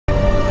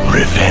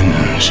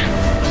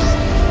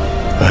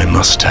not. I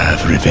must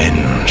have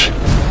revenge.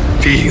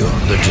 Feel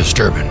the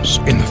disturbance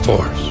in the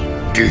Force,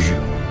 do you?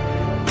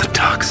 The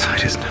dark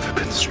side has never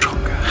been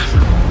stronger.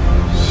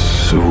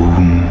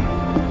 Soon,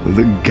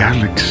 the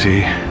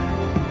galaxy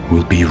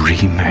will be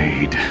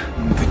remade.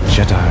 The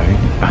Jedi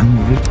and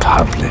the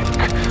Republic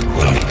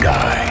will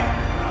die.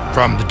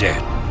 From the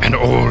dead, an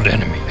old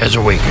enemy has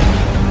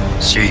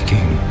awakened,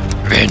 seeking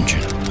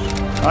vengeance.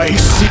 I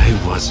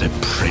was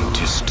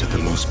apprenticed to the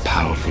most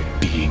powerful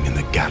being in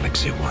the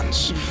galaxy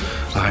once.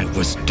 I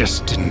was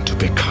destined to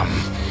become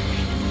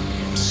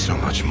so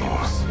much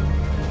more.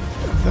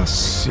 The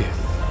Sith.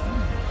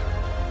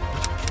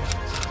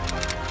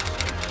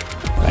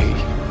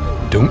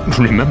 I don't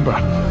remember.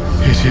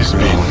 It has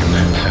been.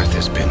 The path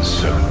has been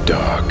so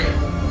dark.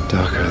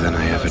 Darker than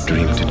I ever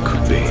dreamed it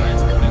could be.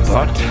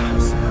 But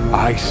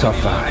I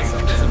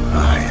survived.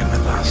 I am the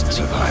last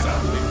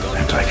survivor,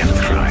 and I can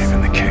thrive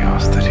in the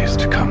chaos that is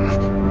to come.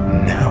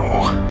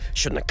 Now.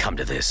 Shouldn't have come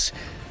to this.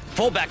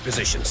 Fall back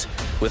positions.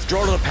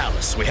 Withdraw to the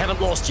palace. We haven't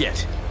lost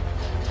yet.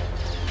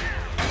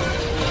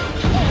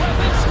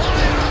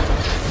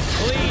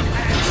 Clean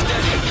and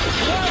steady.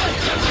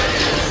 That's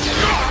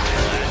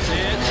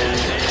it,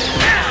 that's it.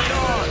 Lead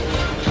on.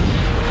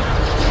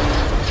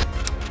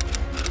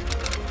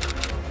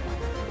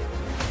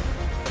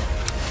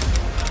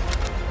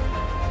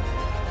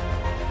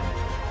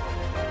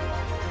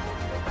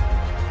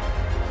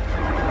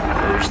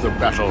 Where's the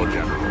battle,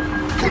 General?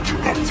 Could you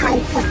not tell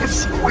from the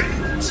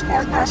screams,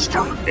 my master?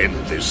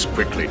 End this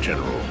quickly,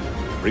 General.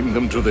 Bring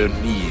them to their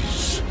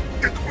knees.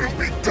 It will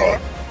be done.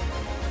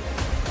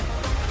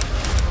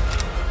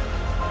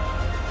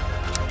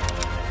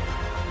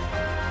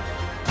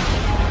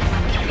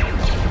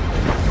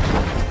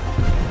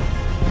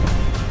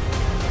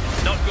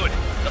 Not good.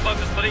 The boat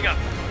is splitting up.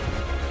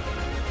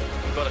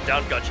 We've got a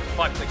down gudgeon.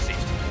 5 clicks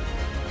east.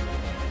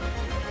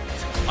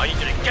 I need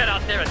you to get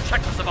out there and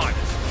check for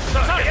survivors.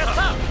 Sir, yes,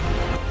 sir!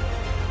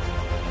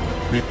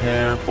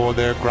 Prepare for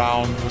their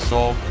ground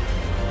assault.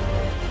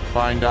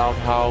 Find out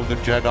how the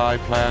Jedi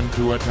plan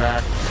to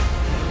attack.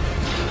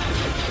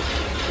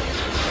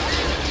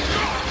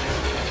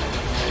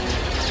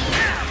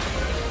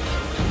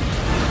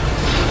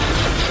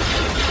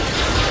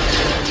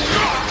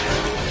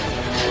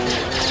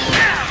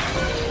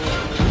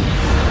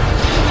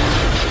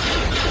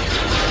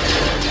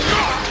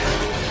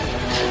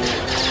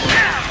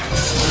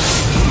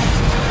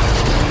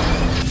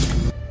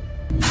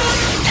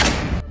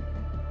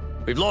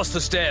 We've lost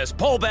the stairs.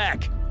 Pull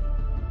back!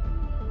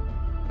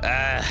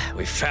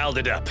 We fouled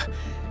it up.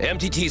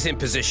 MTT's in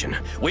position.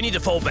 We need to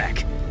fall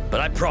back.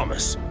 But I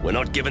promise, we're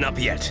not giving up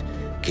yet.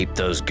 Keep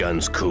those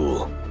guns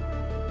cool.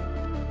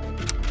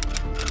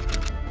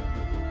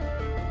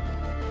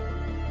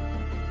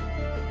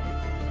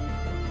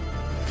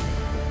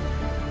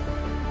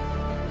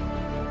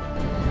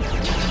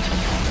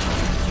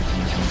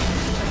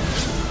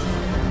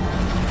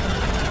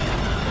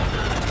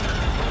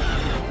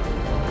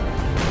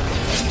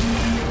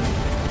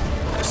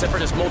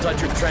 Separatist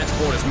multi-troop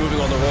transport is moving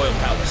on the Royal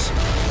Palace.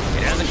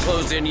 It hasn't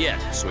closed in yet,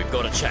 so we've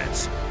got a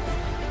chance.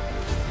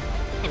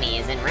 Enemy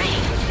is in range.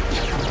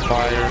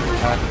 Fire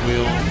at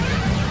will.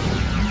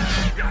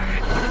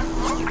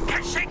 I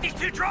can't shake these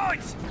two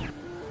droids!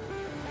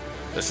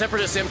 The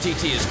Separatist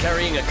MTT is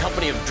carrying a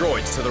company of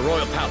droids to the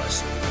Royal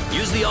Palace.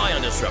 Use the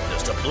ion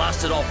disruptors to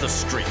blast it off the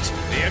street.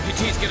 The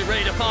MTT's getting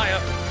ready to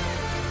fire.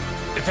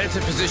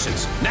 Defensive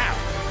positions, now!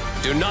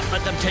 Do not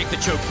let them take the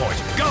choke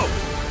point. Go!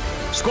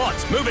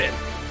 Squads, move in!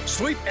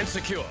 Sweep and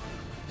secure.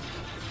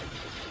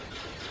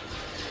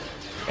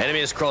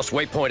 Enemy has crossed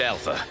waypoint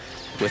Alpha.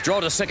 Withdraw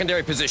to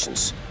secondary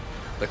positions.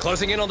 They're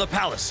closing in on the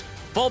palace.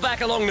 Fall back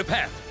along the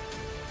path.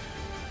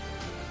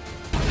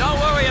 Don't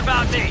worry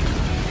about me.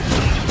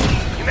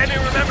 You made me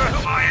remember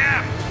who I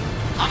am.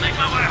 I'll make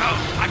my way home,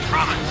 I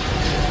promise.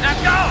 Now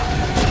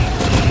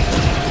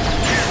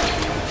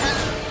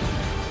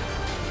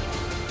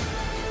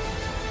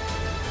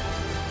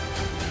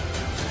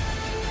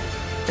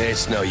go!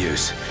 It's no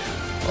use.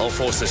 All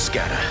forces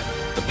scatter.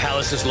 The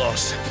palace is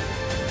lost.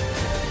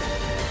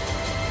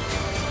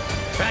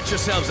 Patch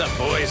yourselves up,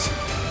 boys.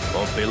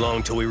 Won't be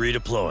long till we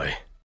redeploy.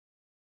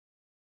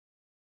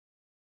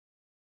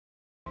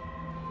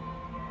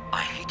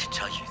 I hate to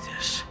tell you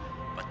this,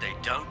 but they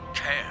don't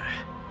care.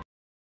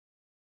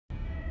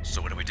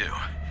 So what do?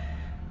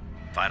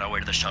 Find our way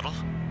to the shuttle?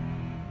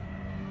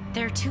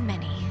 There are too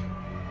many.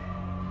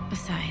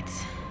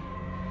 Besides,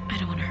 I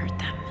don't want to hurt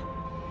them.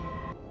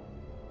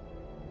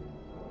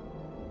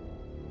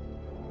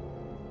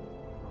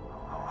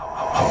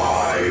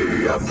 I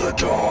am the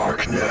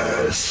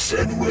darkness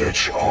in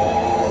which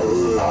all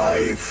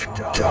life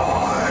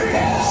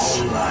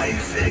dies. All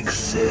life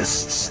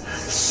exists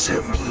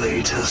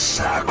simply to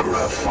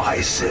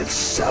sacrifice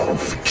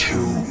itself to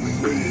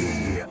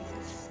me.